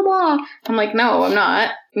name? Blah, blah, blah. I'm like, no, I'm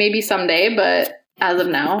not. Maybe someday, but as of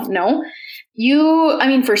now, no.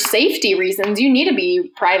 For safety reasons, you need to be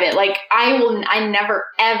private. Like, I never,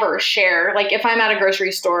 ever share. Like, if I'm at a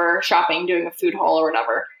grocery store shopping, doing a food haul or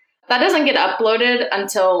whatever, that doesn't get uploaded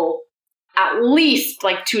until at least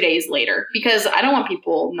like 2 days later, because I don't want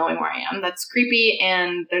people knowing where I am. That's creepy,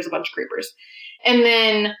 and there's a bunch of creepers. And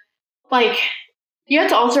then, like, you have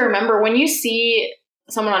to also remember when you see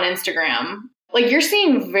someone on Instagram, like, you're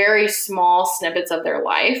seeing very small snippets of their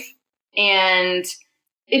life. And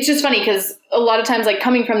it's just funny because a lot of times, like,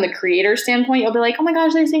 coming from the creator standpoint, you'll be like, oh my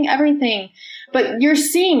gosh, they're seeing everything. But you're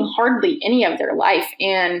seeing hardly any of their life.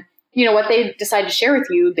 And, what they decide to share with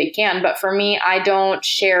you, they can. But for me, I don't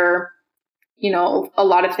share, a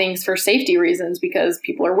lot of things for safety reasons because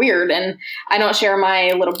people are weird. And I don't share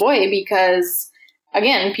my little boy because,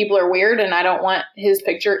 again, people are weird, and I don't want his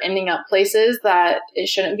picture ending up places that it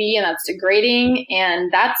shouldn't be, and that's degrading.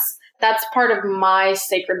 And that's part of my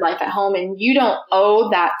sacred life at home, and you don't owe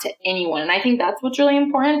that to anyone. And I think that's what's really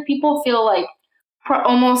important. People feel like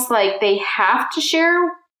almost like they have to share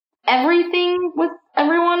everything with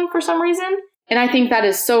everyone for some reason. And I think that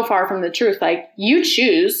is so far from the truth. Like, you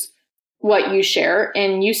choose what you share,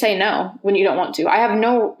 and you say no when you don't want to. I have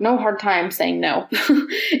no hard time saying no.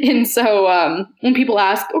 And so when people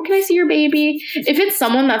ask, oh, can I see your baby? If it's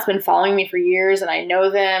someone that's been following me for years and I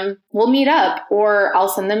know them, we'll meet up, or I'll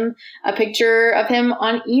send them a picture of him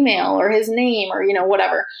on email or his name or,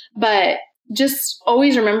 whatever. But just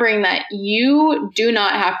always remembering that you do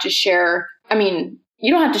not have to share.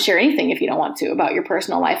 You don't have to share anything if you don't want to about your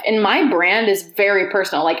personal life. And my brand is very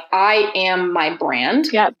personal. Like, I am my brand.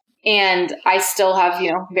 Yep. And I still have,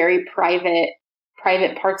 very private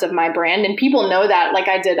parts of my brand. And people know that. Like,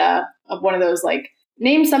 I did one of those, like,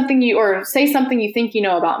 name something or say something you think you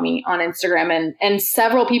know about me on Instagram. And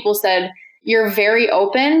several people said, you're very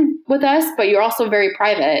open with us, but you're also very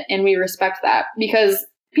private. And we respect that, because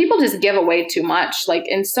people just give away too much, like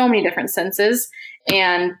in so many different senses,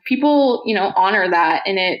 and people, honor that.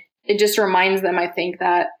 And it just reminds them, I think,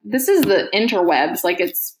 that this is the interwebs. Like,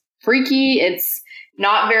 it's freaky. It's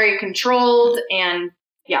not very controlled. And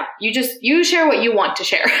yeah, you share what you want to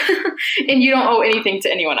share and you don't owe anything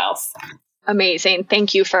to anyone else. Amazing.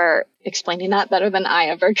 Thank you for explaining that better than I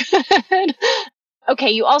ever could.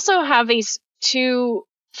 Okay. You also have these two,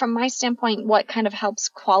 from my standpoint, what kind of helps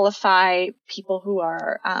qualify people who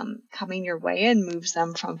are coming your way and moves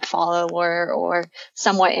them from follower or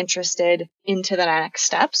somewhat interested into the next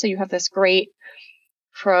step. So you have this great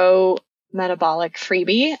pro-metabolic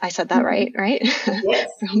freebie. I said that right? Yes.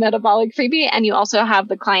 Pro-metabolic freebie. And you also have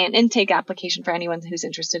the client intake application for anyone who's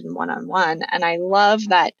interested in one-on-one. And I love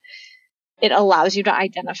that it allows you to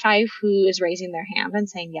identify who is raising their hand and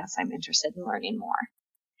saying, yes, I'm interested in learning more.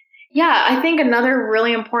 Yeah, I think another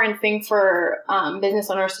really important thing for business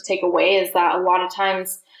owners to take away is that a lot of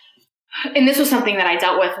times, and this was something that I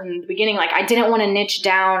dealt with in the beginning, like I didn't want to niche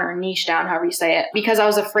down, however you say it, because I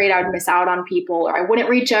was afraid I would miss out on people or I wouldn't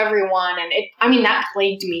reach everyone. And that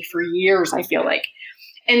plagued me for years, I feel like.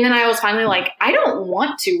 And then I was finally like, I don't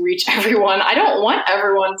want to reach everyone. I don't want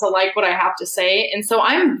everyone to like what I have to say. And so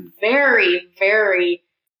I'm very, very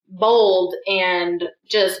bold and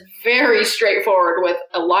just very straightforward with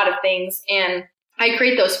a lot of things. And I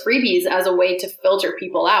create those freebies as a way to filter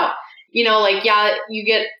people out. You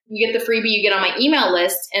get the freebie, you get on my email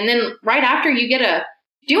list. And then right after do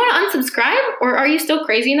you want to unsubscribe, or are you still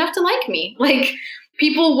crazy enough to like me? Like,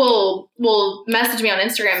 people will message me on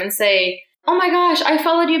Instagram and say, oh my gosh, I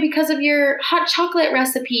followed you because of your hot chocolate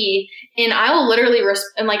recipe. And I will literally,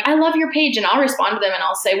 I love your page. And I'll respond to them and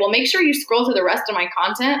I'll say, well, make sure you scroll through the rest of my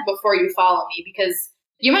content before you follow me, because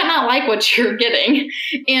you might not like what you're getting.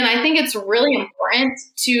 And I think it's really important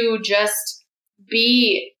to just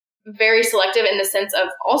be very selective in the sense of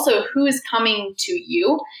also who is coming to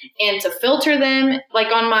you and to filter them.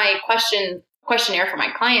 Like on my questionnaire for my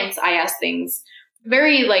clients, I ask things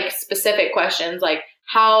very specific questions, like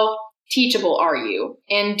how teachable are you?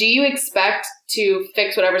 And do you expect to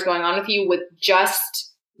fix whatever's going on with you with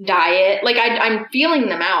just diet? Like I'm feeling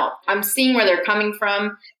them out. I'm seeing where they're coming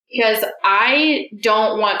from, because I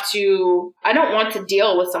don't want to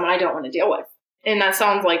deal with someone I don't want to deal with. And that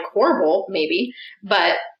sounds like horrible, maybe,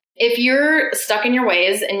 but if you're stuck in your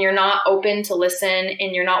ways and you're not open to listen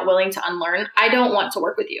and you're not willing to unlearn, I don't want to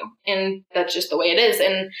work with you. And that's just the way it is.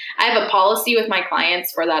 And I have a policy with my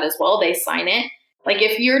clients for that as well. They sign it. Like,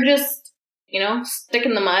 if you're just, stick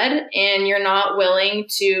in the mud and you're not willing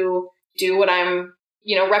to do what I'm,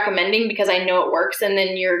 recommending because I know it works, and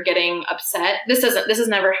then you're getting upset. This has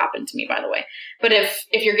never happened to me, by the way. But if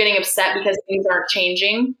you're getting upset because things aren't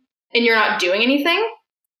changing and you're not doing anything,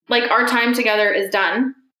 like, our time together is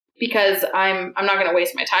done, because I'm not going to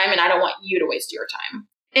waste my time, and I don't want you to waste your time.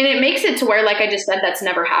 And it makes it to where, like I just said, that's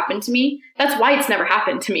never happened to me. That's why it's never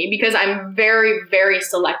happened to me, because I'm very, very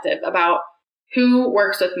selective about who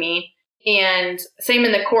works with me. And same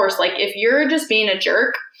in the course. Like, if you're just being a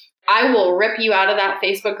jerk, I will rip you out of that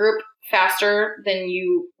Facebook group faster than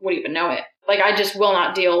you would even know it. Like, I just will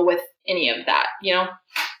not deal with any of that,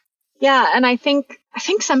 Yeah. And I think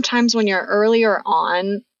sometimes when you're earlier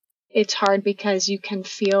on, it's hard because you can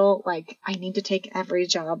feel like I need to take every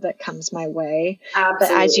job that comes my way.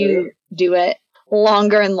 Absolutely. But as you do it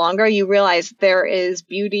longer and longer, you realize there is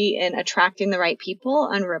beauty in attracting the right people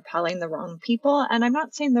and repelling the wrong people. And I'm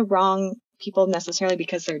not saying the wrong people necessarily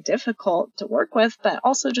because they're difficult to work with, but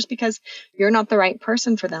also just because you're not the right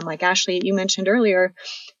person for them. Like Ashley, you mentioned earlier,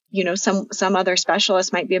 some other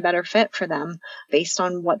specialist might be a better fit for them based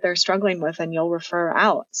on what they're struggling with, and you'll refer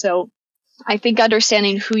out. So I think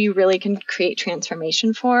understanding who you really can create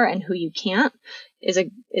transformation for and who you can't is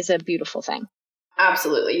a beautiful thing.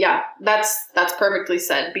 Absolutely. Yeah. That's perfectly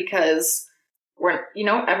said, because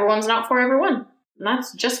everyone's not for everyone. And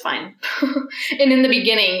that's just fine. And in the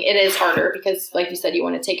beginning, it is harder because, like you said, you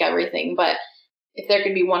want to take everything. But if there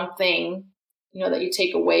could be one thing, that you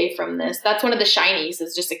take away from this, that's one of the shinies,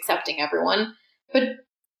 is just accepting everyone. But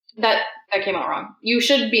that came out wrong. You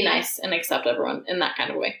should be nice and accept everyone in that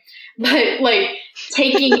kind of way. But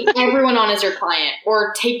taking everyone on as your client,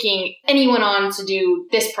 or taking anyone on to do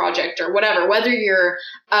this project or whatever, whether you're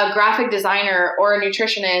a graphic designer or a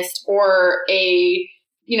nutritionist or a,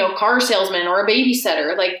 car salesman or a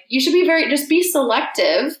babysitter, you should just be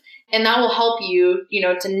selective, and that will help you,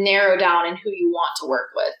 to narrow down in who you want to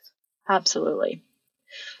work with. Absolutely.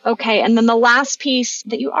 Okay. And then the last piece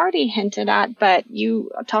that you already hinted at, but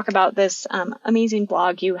you talk about this amazing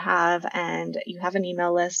blog you have, and you have an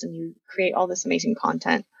email list, and you create all this amazing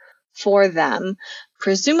content. for them.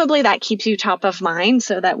 Presumably that keeps you top of mind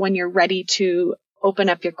so that when you're ready to open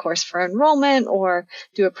up your course for enrollment or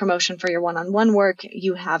do a promotion for your one-on-one work,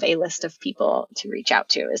 you have a list of people to reach out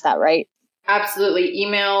to. Is that right? Absolutely.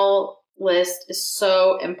 Email list is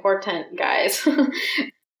so important, guys.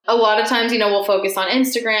 A lot of times, we'll focus on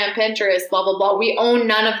Instagram, Pinterest, blah, blah, blah. We own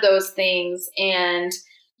none of those things. And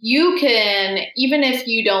you can, even if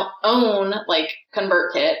you don't own like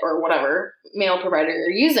ConvertKit or whatever mail provider you're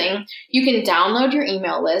using, you can download your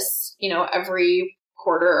email list, every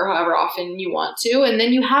quarter or however often you want to. And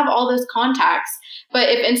then you have all those contacts. But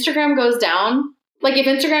if Instagram goes down, like if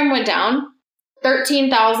Instagram went down,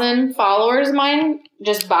 13,000 followers of mine,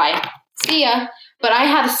 just bye. See ya. But I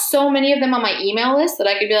have so many of them on my email list that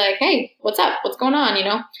I could be like, hey, what's up? What's going on?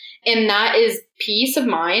 And that is peace of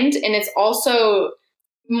mind. And it's also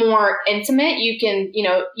more intimate. You can,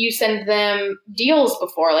 you send them deals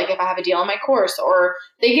before, like if I have a deal on my course, or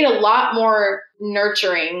they get a lot more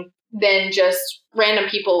nurturing than just random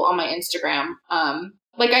people on my Instagram.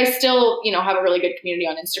 Like I still, have a really good community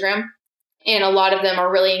on Instagram, and a lot of them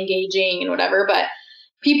are really engaging and whatever, but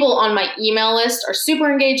people on my email list are super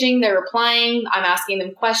engaging. They're replying. I'm asking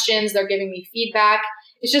them questions. They're giving me feedback.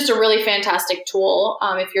 It's just a really fantastic tool.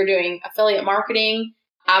 If you're doing affiliate marketing,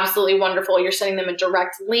 absolutely wonderful. You're sending them a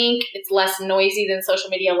direct link. It's less noisy than social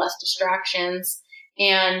media, less distractions.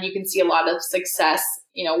 And you can see a lot of success,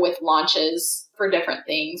 with launches for different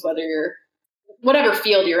things, whether you're whatever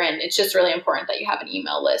field you're in. It's just really important that you have an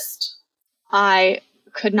email list. I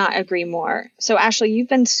could not agree more. So Ashley, you've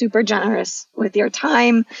been super generous with your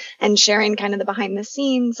time and sharing kind of the behind the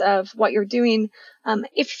scenes of what you're doing.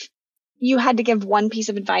 If you had to give one piece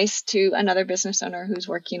of advice to another business owner who's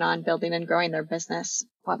working on building and growing their business,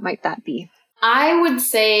 what might that be? I would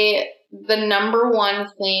say the number one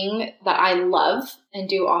thing that I love and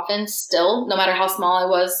do often still, no matter how small I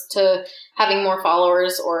was to having more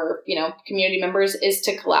followers or, community members, is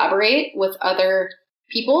to collaborate with other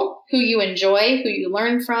people who you enjoy, who you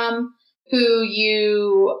learn from, who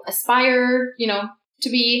you aspire, to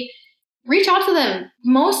be. Reach out to them.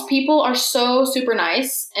 Most people are so super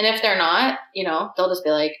nice. And if they're not, they'll just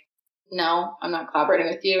be like, no, I'm not collaborating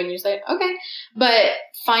with you. And you say, okay. But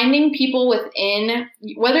finding people within,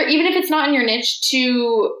 even if it's not in your niche,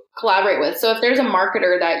 to collaborate with. So if there's a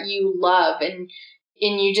marketer that you love and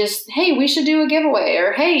you just, hey, we should do a giveaway,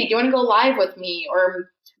 or hey, do you want to go live with me? Or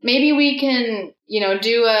maybe we can,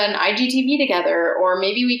 do an IGTV together, or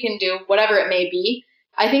maybe we can do whatever it may be.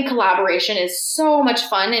 I think collaboration is so much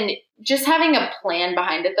fun, and just having a plan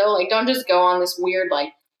behind it though. Like, don't just go on this weird,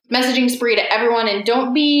 messaging spree to everyone, and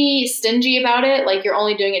don't be stingy about it. Like, you're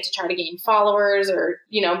only doing it to try to gain followers or,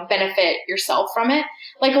 benefit yourself from it.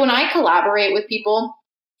 Like, when I collaborate with people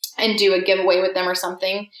and do a giveaway with them or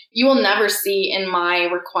something, you will never see in my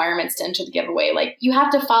requirements to enter the giveaway, like, you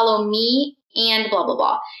have to follow me and blah, blah,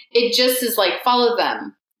 blah. It just is like, follow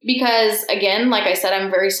them. Because again, like I said,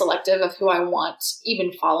 I'm very selective of who I want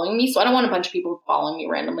even following me. So I don't want a bunch of people following me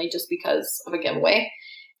randomly just because of a giveaway.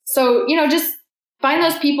 So, just find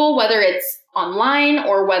those people, whether it's online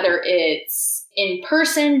or whether it's in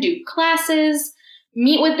person, do classes,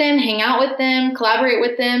 meet with them, hang out with them, collaborate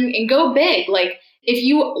with them, and go big. Like, if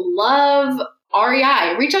you love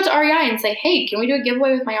REI, reach out to REI and say, hey, can we do a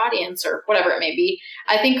giveaway with my audience, or whatever it may be.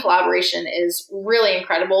 I think collaboration is really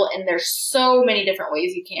incredible, and there's so many different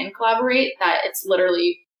ways you can collaborate that it's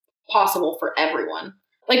literally possible for everyone.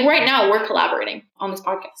 Like right now, we're collaborating on this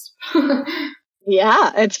podcast.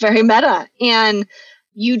 Yeah, it's very meta. And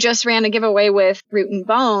you just ran a giveaway with Root and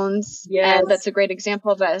Bones. Yes. And that's a great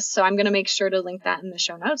example of this. So I'm going to make sure to link that in the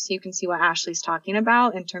show notes so you can see what Ashley's talking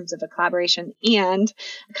about in terms of a collaboration and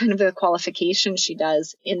kind of the qualification she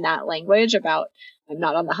does in that language about, I'm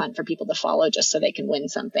not on the hunt for people to follow just so they can win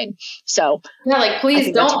something. So yeah,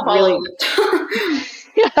 please don't follow.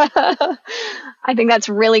 I think that's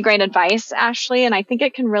really great advice, Ashley. And I think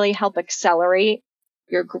it can really help accelerate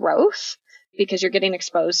your growth, because you're getting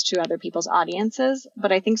exposed to other people's audiences.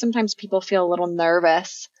 But I think sometimes people feel a little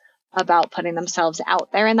nervous about putting themselves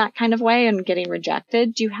out there in that kind of way and getting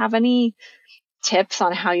rejected. Do you have any tips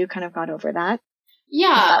on how you kind of got over that?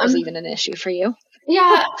 Yeah. If that was even an issue for you?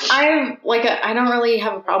 Yeah, I don't really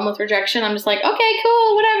have a problem with rejection. I'm just like, okay,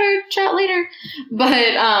 cool, whatever, chat later.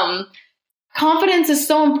 But confidence is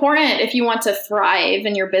so important if you want to thrive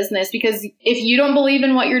in your business, because if you don't believe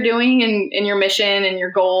in what you're doing and your mission and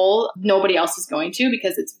your goal, nobody else is going to,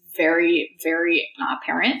 because it's very, very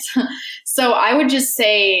apparent. So I would just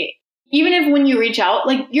say, even if when you reach out,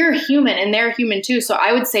 you're human and they're human too. So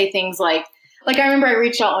I would say things like I remember I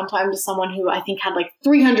reached out one time to someone who I think had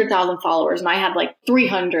 300,000 followers and I had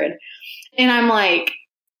 300. And I'm like,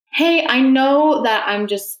 hey, I know that I'm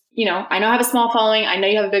just, I know I have a small following. I know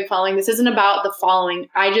you have a big following. This isn't about the following.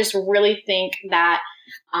 I just really think that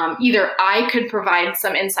either I could provide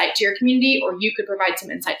some insight to your community or you could provide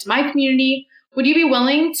some insight to my community. Would you be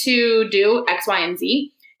willing to do X, Y, and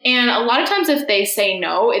Z? And a lot of times if they say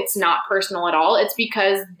no, it's not personal at all. It's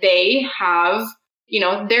because they have,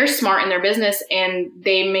 they're smart in their business and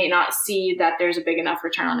they may not see that there's a big enough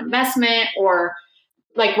return on investment, or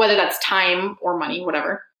like whether that's time or money,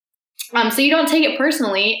 whatever. So you don't take it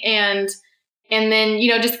personally, and then,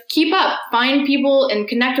 just keep up, find people and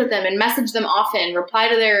connect with them and message them often, reply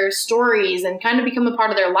to their stories and kind of become a part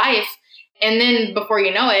of their life. And then before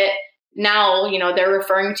you know it, now, they're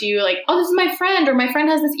referring to you like, oh, this is my friend, or my friend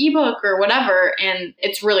has this ebook or whatever. And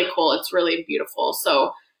it's really cool. It's really beautiful.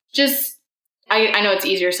 So just, I know it's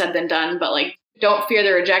easier said than done, but like, don't fear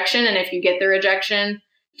the rejection. And if you get the rejection,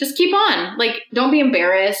 just keep on. Like, don't be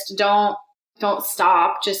embarrassed. Don't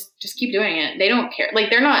stop. Just keep doing it. They don't care. Like,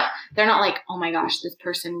 they're not like, oh my gosh, this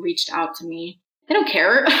person reached out to me. They don't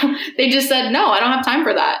care. They just said, no, I don't have time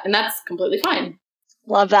for that. And that's completely fine.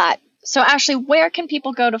 Love that. So Ashley, where can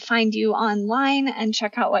people go to find you online and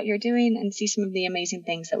check out what you're doing and see some of the amazing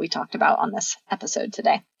things that we talked about on this episode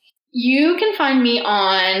today? You can find me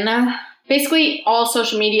on basically all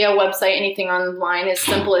social media, website, anything online is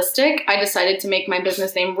Simplistic. I decided to make my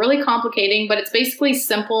business name really complicating, but it's basically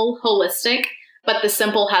simple, holistic, but the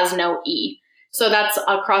simple has no E. So that's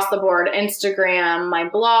across the board. Instagram, my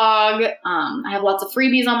blog. I have lots of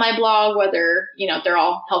freebies on my blog, whether, they're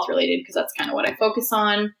all health related because that's kind of what I focus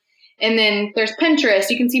on. And then there's Pinterest.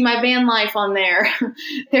 You can see my van life on there.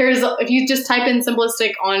 If you just type in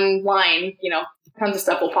Simplistic online, tons of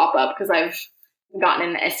stuff will pop up because I've gotten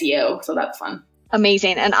into SEO. So that's fun.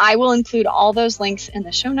 Amazing. And I will include all those links in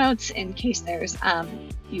the show notes in case there's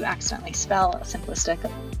you accidentally spell Simplistic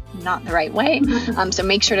not the right way. So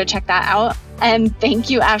make sure to check that out. And thank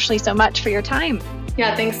you, Ashley, so much for your time.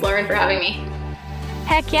 Yeah, thanks, Lauren, for having me.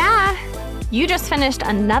 Heck yeah. You just finished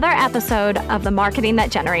another episode of the Marketing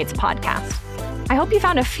That Generates podcast. I hope you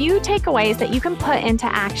found a few takeaways that you can put into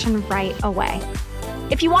action right away.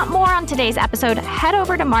 If you want more on today's episode, head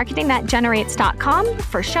over to marketingthatgenerates.com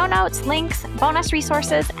for show notes, links, bonus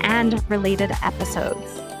resources, and related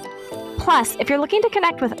episodes. Plus, if you're looking to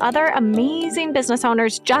connect with other amazing business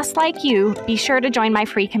owners just like you, be sure to join my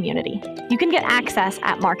free community. You can get access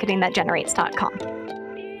at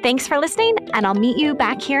marketingthatgenerates.com. Thanks for listening, and I'll meet you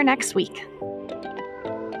back here next week.